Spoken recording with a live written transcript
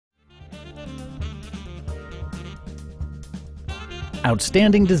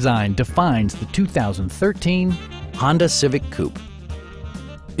Outstanding design defines the 2013 Honda Civic Coupe.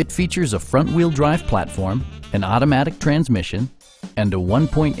 It features a front-wheel drive platform, an automatic transmission, and a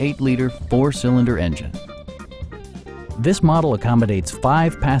 1.8-liter four-cylinder engine. This model accommodates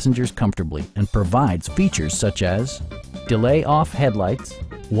 5 passengers comfortably and provides features such as delay-off headlights,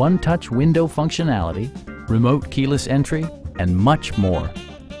 one-touch window functionality, remote keyless entry, and much more.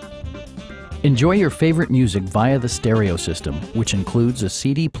 Enjoy your favorite music via the stereo system, which includes a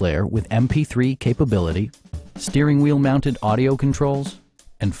CD player with MP3 capability, steering wheel mounted audio controls,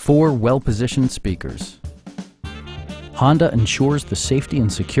 and 4 well-positioned speakers. Honda ensures the safety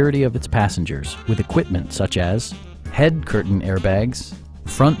and security of its passengers with equipment such as head curtain airbags,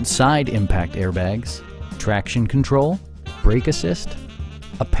 front and side impact airbags, traction control, brake assist,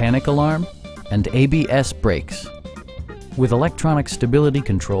 a panic alarm, and ABS brakes. With electronic stability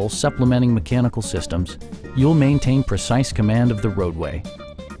control supplementing mechanical systems, you'll maintain precise command of the roadway.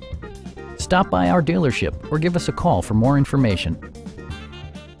 Stop by our dealership or give us a call for more information.